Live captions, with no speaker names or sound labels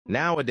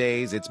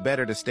Nowadays, it's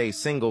better to stay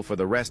single for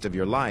the rest of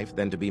your life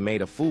than to be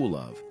made a fool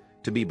of,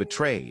 to be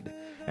betrayed,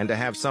 and to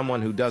have someone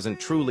who doesn't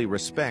truly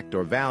respect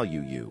or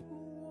value you.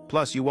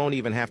 Plus, you won't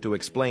even have to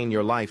explain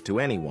your life to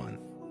anyone.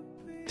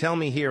 Tell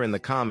me here in the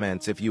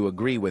comments if you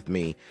agree with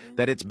me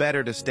that it's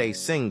better to stay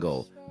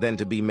single than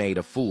to be made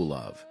a fool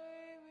of.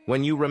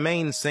 When you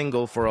remain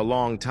single for a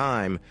long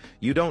time,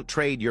 you don't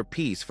trade your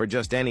peace for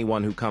just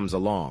anyone who comes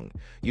along.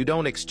 You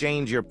don't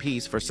exchange your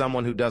peace for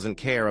someone who doesn't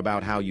care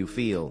about how you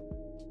feel.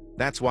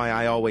 That's why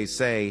I always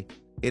say,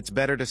 it's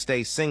better to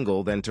stay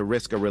single than to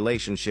risk a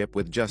relationship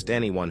with just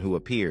anyone who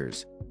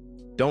appears.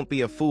 Don't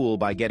be a fool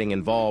by getting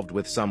involved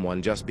with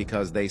someone just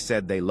because they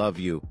said they love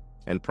you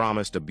and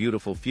promised a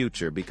beautiful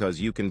future,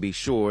 because you can be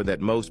sure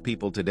that most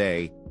people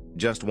today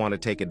just want to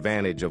take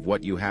advantage of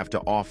what you have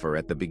to offer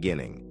at the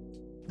beginning.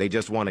 They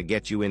just want to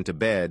get you into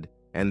bed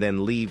and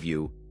then leave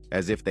you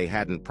as if they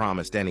hadn't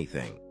promised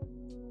anything.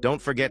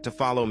 Don't forget to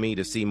follow me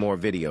to see more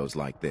videos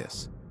like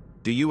this.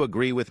 Do you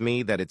agree with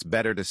me that it's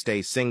better to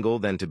stay single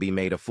than to be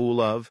made a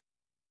fool of?